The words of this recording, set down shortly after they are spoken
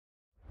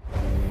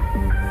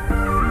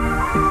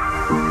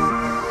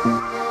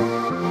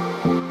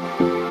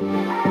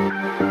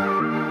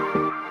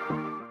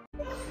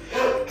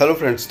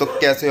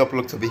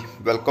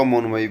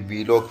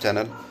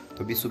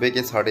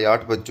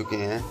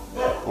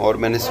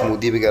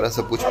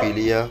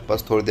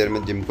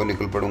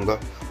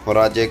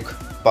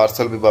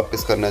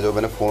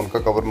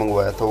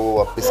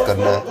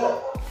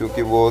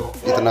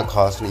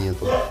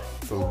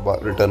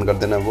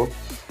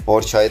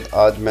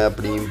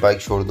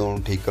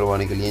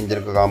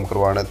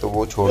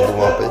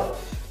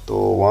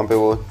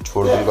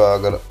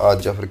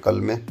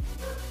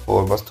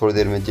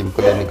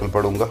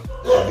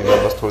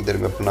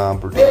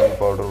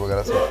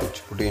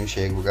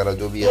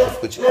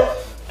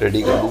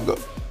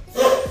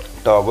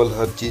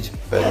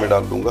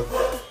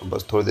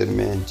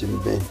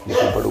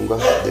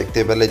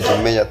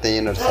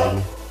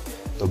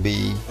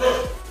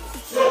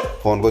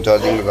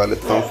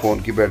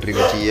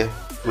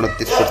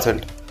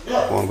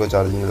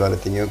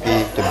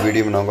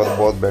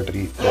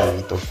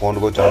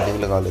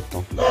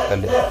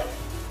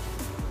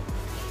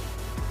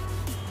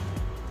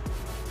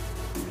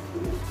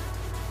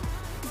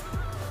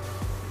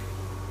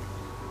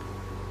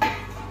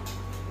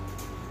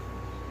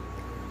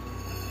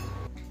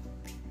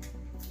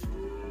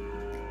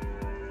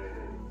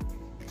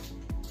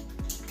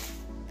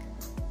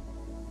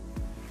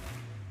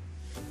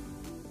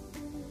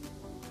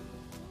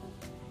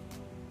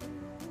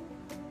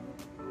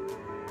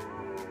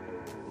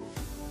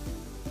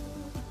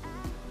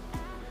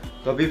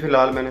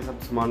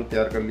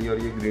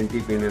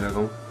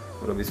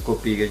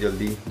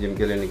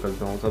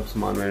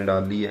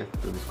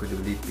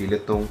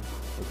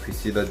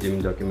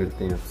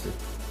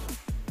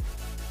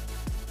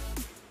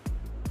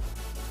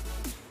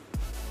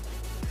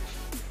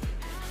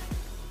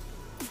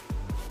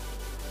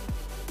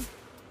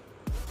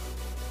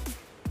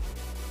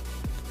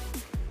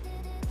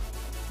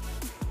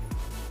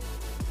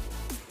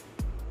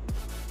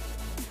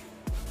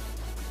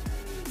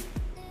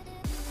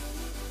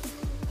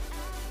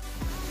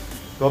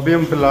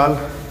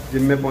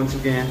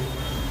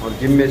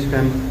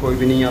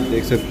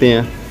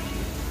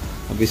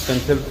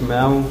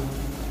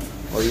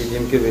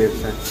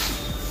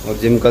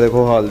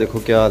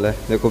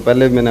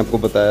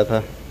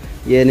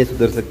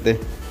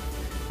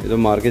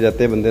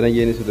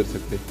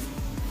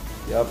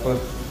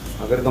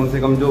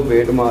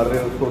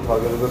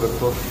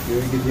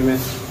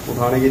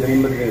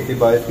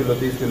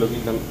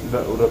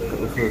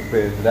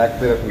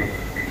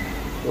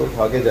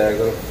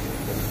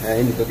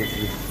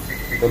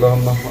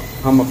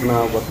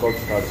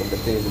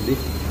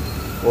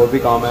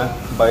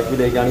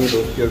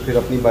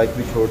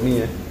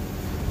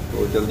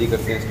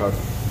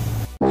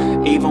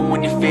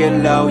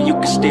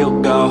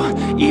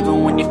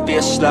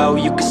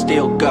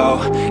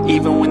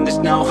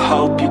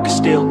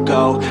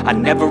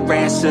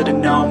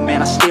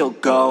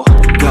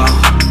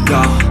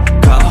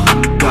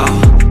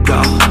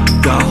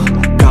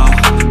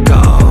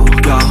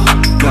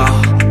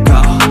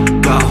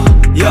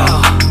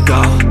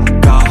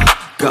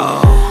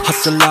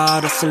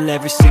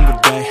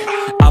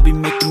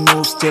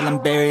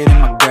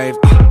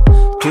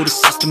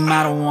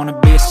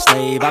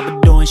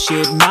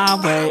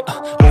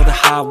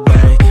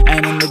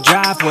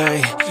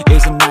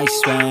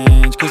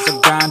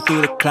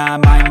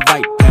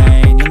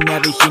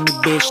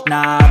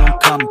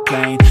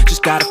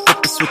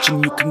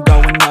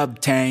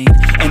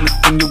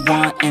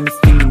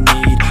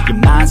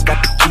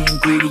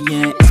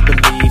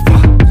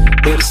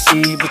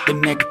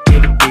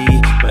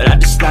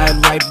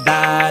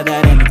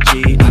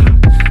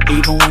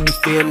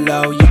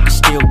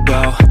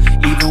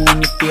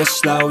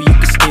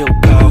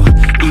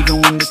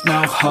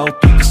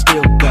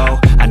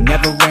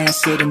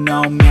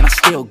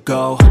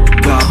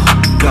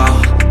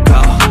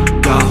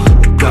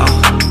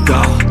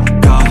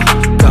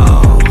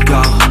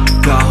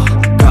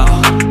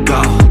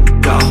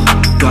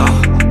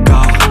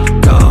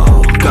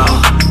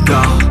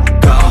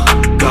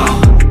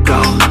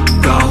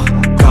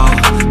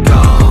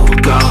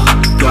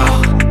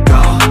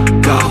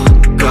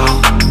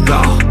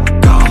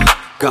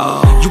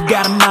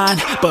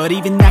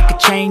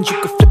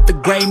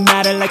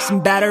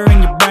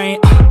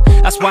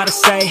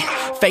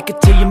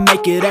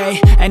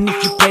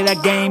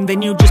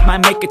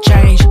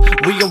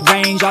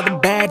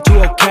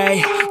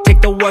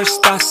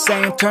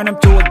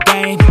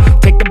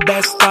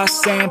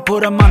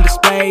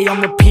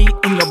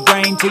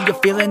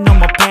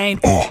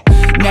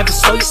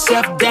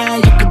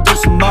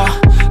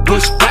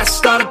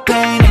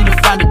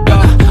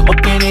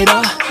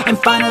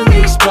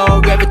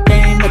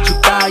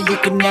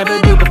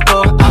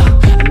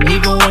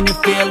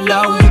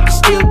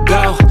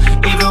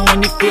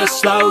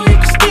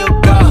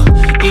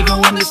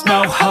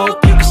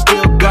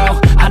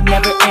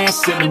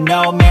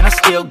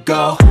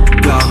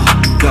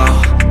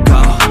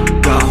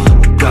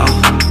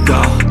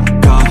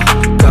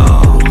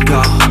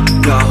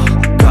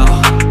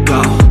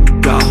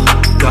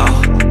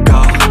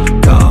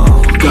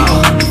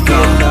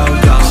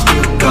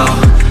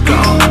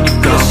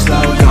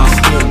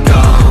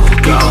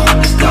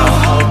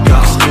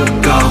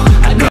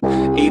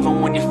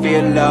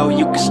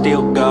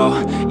still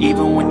go.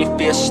 Even when you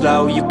feel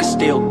slow, you can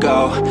still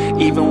go.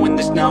 Even when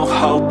there's no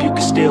hope, you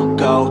can still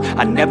go.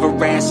 I never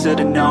answer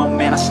to no,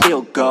 man, I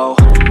still go.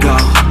 Go,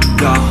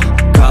 go,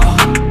 go,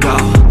 go,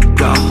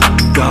 go,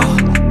 go,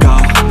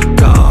 go,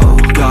 go,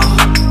 go,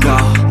 go,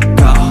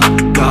 go,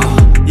 go,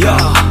 yo,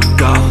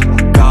 go,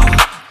 go,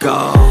 go.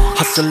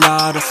 Hustle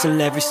hard,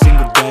 hustle every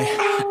single day.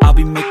 I'll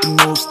be making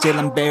moves till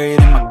I'm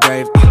buried in my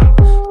grave.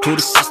 To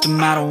the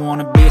system, I don't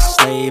wanna be a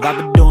slave. I've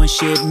been doing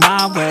shit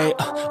my way,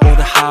 or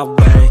the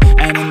highway.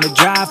 And in the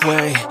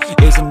driveway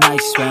is a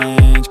nice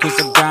range. Cause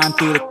I grind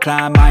through the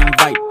climb, I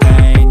invite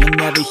pain. You'll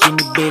never hear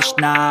me, bitch,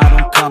 nah, I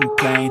don't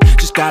complain.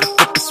 Just gotta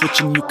flip the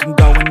switch and you can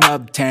go and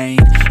obtain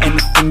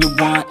anything you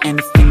want,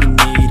 anything you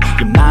need.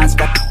 Your mind's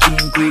got the key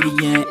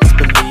ingredient, it's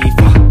belief.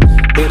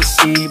 They'll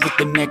deceive with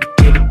the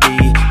negativity,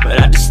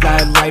 but I just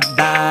slide right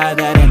by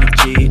that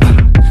energy.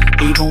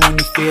 Even when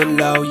you feel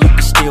low, you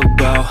can still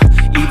go.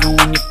 Even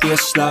when you feel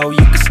slow,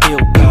 you can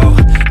still go.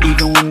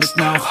 Even when there's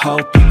no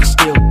hope, you can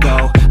still go.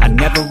 I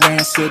never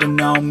answer to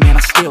no, man, I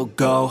still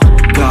go.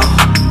 Go,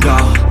 go,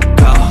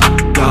 go,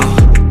 go,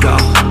 go,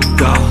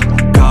 go,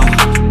 go,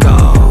 go,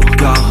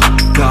 go,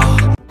 go.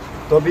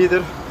 तो अभी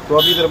इधर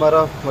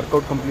हमारा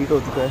workout complete हो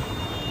चुका है।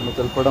 मैं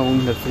चल पड़ा हूँ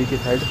नर्सरी की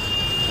साइड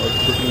और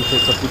प्रोटीन से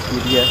सब कुछ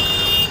पी लिया है।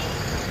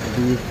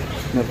 अभी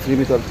नर्सरी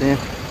में चलते हैं,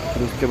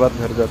 फिर उसके बाद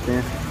घर जाते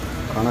हैं,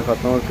 खाना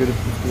खाता हूँ और फिर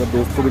उसके बाद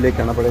दोस्त को भी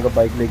लेके आना पड़ेगा।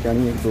 बाइक लेके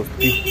आनी है एक दोस्त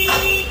की,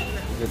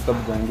 फिर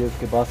तब जाएंगे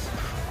उसके पास।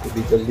 तो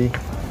भी जल्दी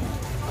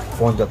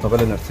पहुँच जाता हूँ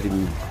पहले नर्सरी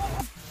में।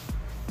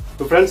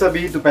 तो फ्रेंड्स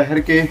अभी दोपहर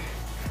के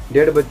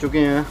 1:30 बज चुके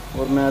हैं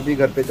और मैं अभी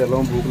घर पे चल रहा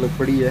हूँ। भूख लग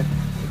पड़ी है,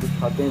 कुछ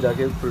खाते हैं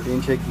जाके।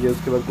 प्रोटीन शेक किया,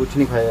 उसके बाद कुछ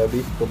नहीं खाया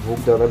अभी, तो भूख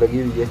ज़्यादा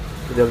लगी हुई है।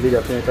 तो जल्दी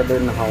जाते हैं,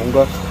 कल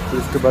नहाऊँगा, फिर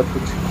उसके बाद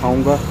कुछ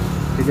खाऊँगा,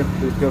 ठीक है।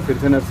 फिर उसके बाद फिर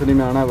से नर्सरी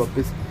में आना है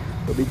वापस।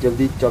 तो अभी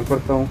जल्दी चल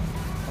पड़ता हूँ।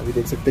 अभी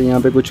देख सकते हैं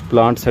यहाँ पे कुछ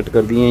प्लांट सेट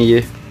कर दिए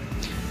हैं,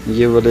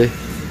 ये वाले,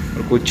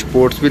 और कुछ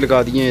पोट्स भी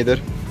लगा दिए हैं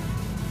इधर।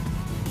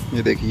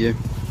 ये देखिए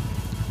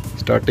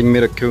स्टार्टिंग में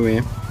रखे हुए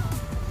हैं।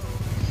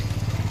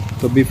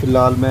 तो अभी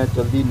फ़िलहाल मैं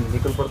जल्दी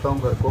निकल पड़ता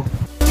हूँ घर को।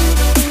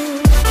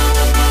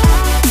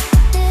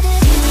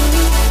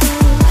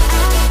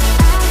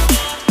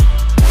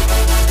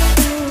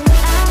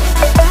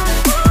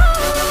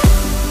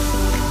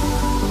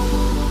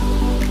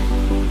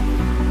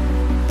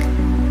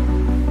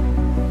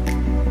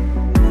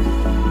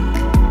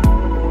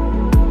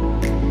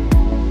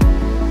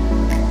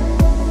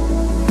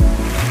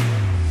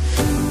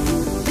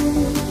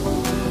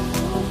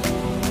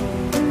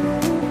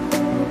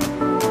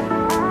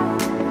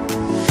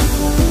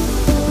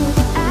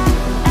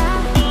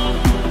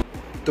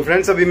 तो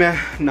फ्रेंड्स अभी मैं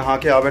नहा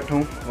के आ बैठा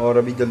हूँ और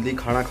अभी जल्दी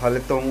खाना खा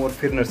लेता हूँ और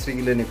फिर नर्सरी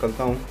के लिए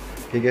निकलता हूँ,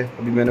 ठीक है।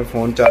 अभी मैंने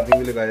फ़ोन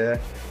चार्जिंग भी लगाया है,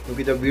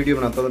 क्योंकि जब वीडियो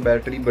बनाता हूँ तो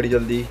बैटरी बड़ी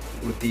जल्दी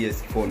उड़ती है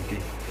इस फ़ोन की,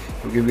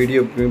 क्योंकि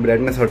वीडियो में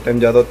ब्राइटनेस हर टाइम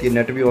ज़्यादा होती है,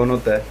 नेट भी ऑन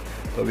होता है।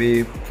 तो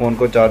अभी फ़ोन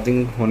को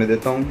चार्जिंग होने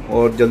देता हूँ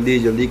और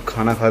जल्दी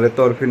खाना खा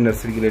लेता हूँ और फिर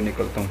नर्सरी के लिए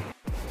निकलता हूँ।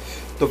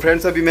 तो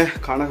फ्रेंड्स अभी मैं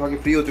खाना खा के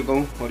फ्री हो चुका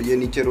हूँ और ये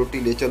नीचे रोटी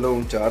ले चला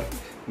हूँ 4,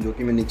 जो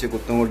कि मैं नीचे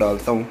कुत्तों को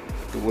डालता हूँ,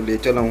 तो वो ले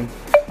चला हूँ।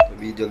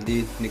 अभी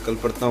जल्दी निकल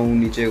पड़ता हूँ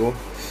नीचे को,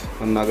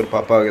 वरना अगर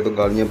पापा आ गए तो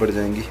गालियाँ पड़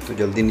जाएंगी। तो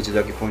जल्दी नीचे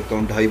जाके पहुँचता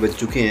हूँ। 2:30 बज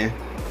चुके हैं।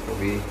 तो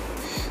अभी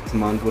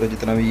सामान पूरा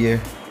जितना भी है,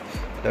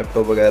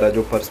 लैपटॉप वगैरह,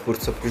 जो पर्स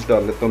पुर्स सब कुछ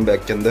डाल लेता हूँ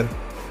बैग के अंदर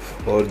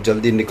और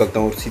जल्दी निकलता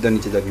हूँ और सीधा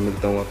नीचे जाके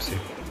मिलता हूँ आपसे।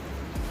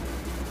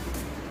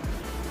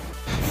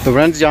 तो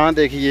फ्रेंड्स यहाँ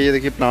देखिए, ये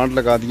देखिए प्लांट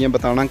लगा दिए हैं।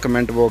 बताना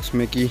कमेंट बॉक्स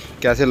में कि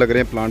कैसे लग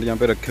रहे हैं प्लांट यहाँ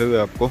पे रखे हुए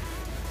आपको।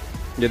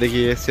 ये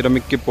देखिए ये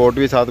सिरेमिक के पॉट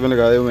भी साथ में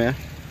लगाए हुए हैं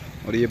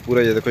और ये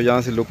पूरा, ये देखो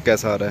यहाँ से लुक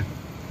कैसा आ रहा है,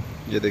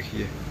 ये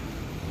देखिए।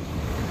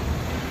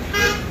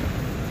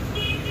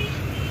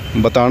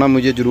 बताना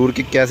मुझे ज़रूर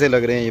कि कैसे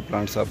लग रहे हैं ये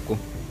प्लांट्स आपको।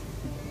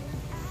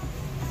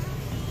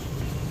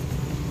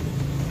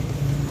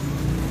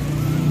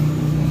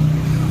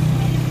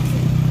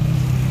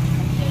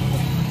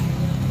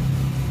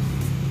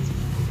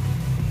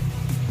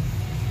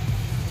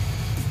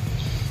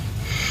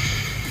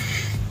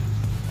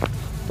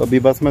 तो अभी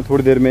बस मैं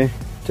थोड़ी देर में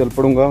चल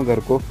पड़ूंगा घर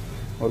को,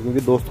 और क्योंकि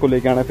दोस्त को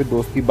लेके आना है, फिर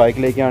दोस्त की बाइक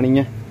लेके आनी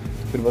है,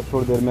 फिर बस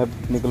थोड़ी देर में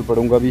निकल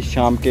पड़ूंगा। अभी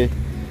शाम के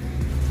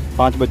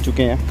 5 बज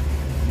चुके हैं,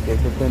 देख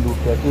सकते हैं धूप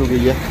कैसी हो गई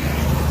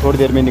है। थोड़ी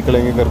देर में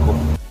निकलेंगे घर को।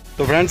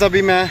 तो फ्रेंड्स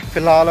अभी मैं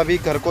फ़िलहाल अभी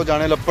घर को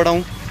जाने लग पड़ा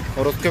हूँ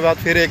और उसके बाद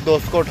फिर एक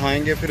दोस्त को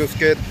उठाएंगे, फिर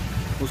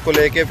उसको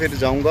लेके फिर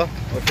जाऊँगा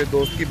और फिर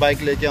दोस्त की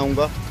बाइक लेके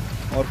आऊँगा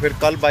और फिर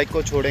कल बाइक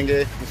को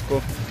छोड़ेंगे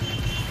इसको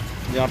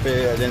यहाँ पे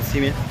एजेंसी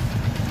में,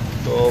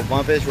 तो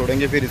वहाँ पे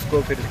छोड़ेंगे फिर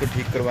इसको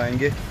ठीक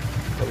करवाएंगे।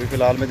 तो अभी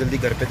फ़िलहाल मैं जल्दी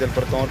घर पे चल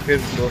पड़ता हूँ और फिर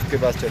दोस्त के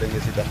पास चलेंगे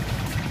सीधा।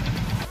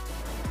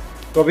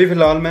 तो अभी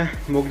फ़िलहाल मैं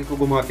मोगली को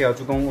घुमा के आ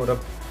चुका हूँ और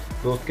अब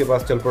दोस्त के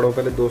पास चल पड़ा हूँ।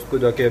 पहले दोस्त को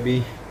जाके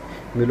अभी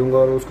मिलूँगा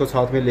और उसको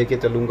साथ में लेके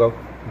चलूँगा,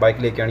 बाइक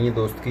लेके आनी है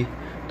दोस्त की।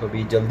 तो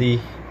अभी जल्दी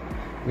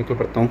निकल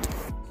पड़ता हूँ।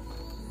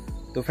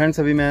 तो फ्रेंड्स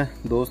अभी मैं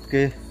दोस्त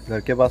के घर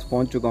के पास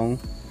पहुँच चुका हूँ।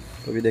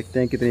 तो अभी देखते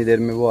हैं कितनी देर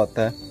में वो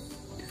आता है।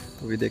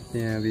 तो अभी देखते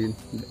हैं, अभी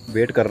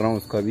वेट कर रहा हूँ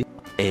उसका। अभी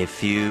A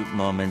few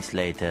moments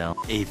later,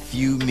 a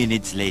few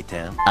minutes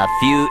later, a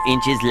few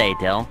inches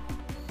later.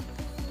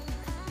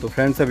 तो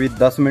फ्रेंड्स अभी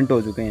 10 मिनट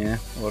हो चुके हैं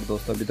और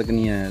दोस्त अभी तक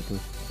नहीं आया, तो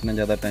इतना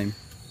ज़्यादा टाइम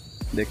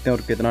देखते हैं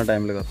और कितना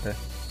टाइम लगाता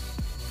है।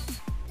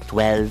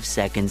 12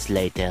 seconds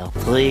later,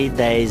 3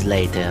 days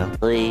later,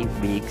 3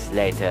 weeks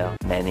later,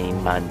 many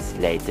months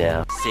later,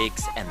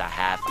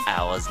 6.5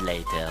 hours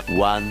later,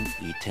 1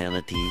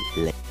 eternity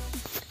later.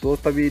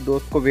 दोस्त अभी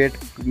दोस्त को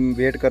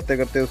वेट करते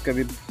करते उसके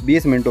अभी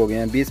 20 मिनट हो गए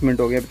हैं, 20 मिनट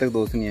हो गए अभी तक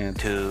दोस्त नहीं आया।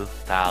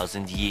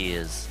 2000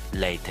 years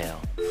later,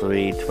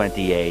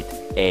 3:28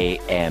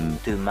 AM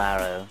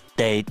tomorrow,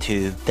 day 2,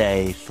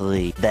 day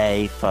 3,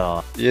 day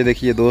 4. ये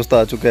देखिए दोस्त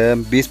आ चुका है,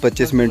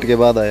 20-25 मिनट के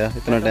बाद आया,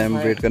 इतना टाइम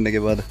वेट करने के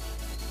बाद।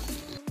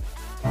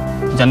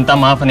 जनता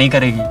माफ नहीं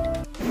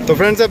करेगी। तो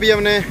फ्रेंड्स अभी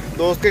हमने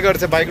दोस्त के घर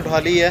से बाइक उठा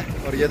ली है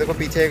और ये देखो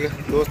पीछे एक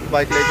दोस्त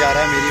बाइक लेके आ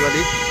रहा है मेरी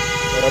वाली,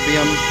 और अभी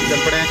हम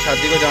चल पड़े हैं,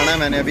 शादी को जाना है।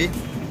 मैंने अभी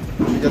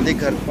जल्दी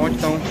घर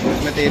पहुंचता हूं, तो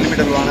इसमें तेल भी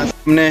डलवाना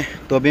है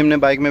अभी हमने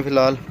बाइक में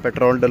फ़िलहाल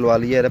पेट्रोल डलवा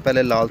लिया है,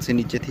 पहले लाल से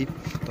नीचे थी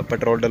तो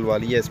पेट्रोल डलवा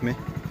लिया है इसमें,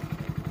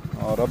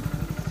 और अब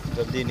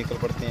जल्दी निकल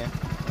पड़ते हैं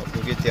और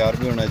क्योंकि तैयार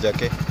भी होना है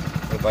जाके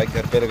और बाइक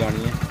घर पे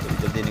लगानी है,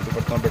 तो जल्दी निकल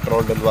पड़ता हूँ,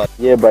 पेट्रोल डलवा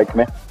ये बाइक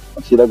में,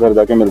 सीधा घर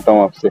जाके मिलता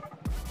हूँ आपसे।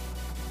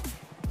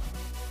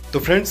 तो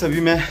फ्रेंड्स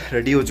अभी मैं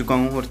रेडी हो चुका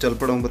हूँ और चल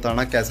पड़ा हूँ,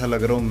 बताना कैसा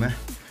लग रहा हूँ मैं।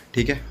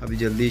 ठीक है, अभी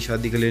जल्दी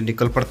शादी के लिए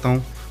निकल पड़ता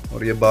हूँ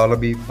और ये बाल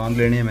अभी बांध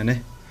लेने हैं मैंने,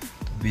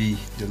 तो अभी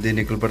जल्दी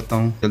निकल पड़ता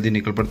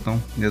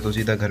हूँ, नहीं तो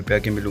सीधा घर पे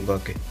आके मिलूँगा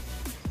आके,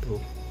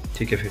 तो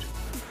ठीक है फिर।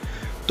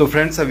 तो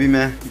फ्रेंड्स अभी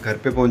मैं घर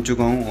पे पहुँच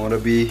चुका हूँ और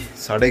अभी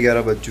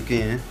 11:30 बज चुके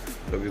हैं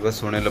और अभी बस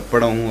सोने लग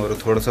पड़ा हूँ और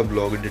थोड़ा सा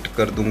ब्लॉग एडिट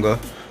कर दूँगा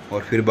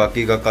और फिर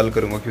बाकी का कल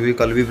करूँगा, क्योंकि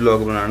कल भी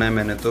व्लॉग बनाना है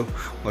मैंने तो,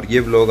 और ये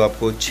व्लॉग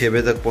आपको 6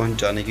 बजे तक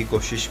पहुँचाने की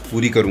कोशिश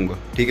पूरी करूँगा।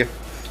 ठीक है,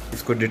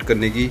 इसको एडिट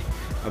करने की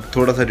अब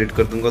थोड़ा सा एडिट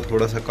कर दूँगा,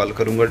 थोड़ा सा कल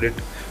करूँगा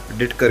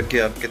एडिट करके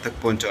आपके तक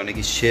पहुँचाने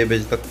की 6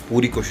 बजे तक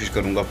पूरी कोशिश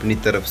करूँगा अपनी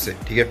तरफ से।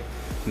 ठीक है,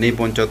 नहीं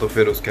पहुँचा तो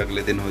फिर उसके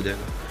अगले दिन हो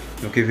जाएगा,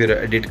 क्योंकि फिर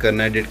एडिट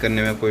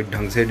करने में कोई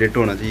ढंग से एडिट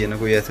होना चाहिए ना,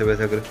 कोई ऐसे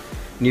वैसे अगर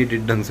नहीं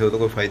एडिट ढंग से हो तो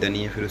कोई फ़ायदा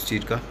नहीं है फिर उस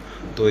चीज़ का।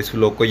 तो इस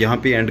व्लॉग को यहाँ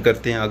पे एंड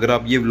करते हैं। अगर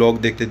आप ये व्लॉग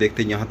देखते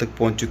देखते यहाँ तक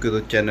पहुँच चुके हो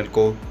तो चैनल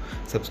को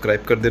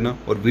सब्सक्राइब कर देना,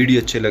 और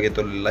वीडियो अच्छे लगे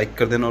तो लाइक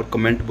कर देना, और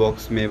कमेंट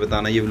बॉक्स में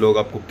बताना ये व्लॉग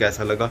आपको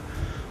कैसा लगा,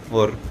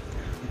 और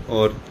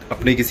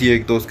अपने किसी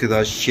एक दोस्त के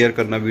साथ शेयर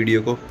करना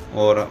वीडियो को।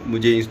 और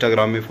मुझे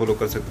इंस्टाग्राम में फॉलो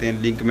कर सकते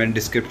हैं, लिंक मैं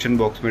डिस्क्रिप्शन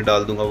बॉक्स में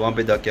डाल दूँगा, वहाँ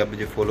पे जाके आप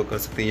मुझे फॉलो कर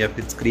सकते हैं, या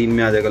फिर स्क्रीन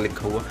में आ जाएगा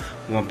लिखा हुआ,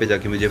 वहाँ पे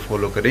जाके मुझे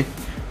फॉलो करें।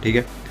 ठीक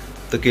है,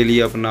 तो के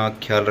लिए अपना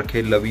ख्याल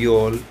रखें। Love you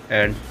all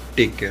and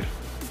take care.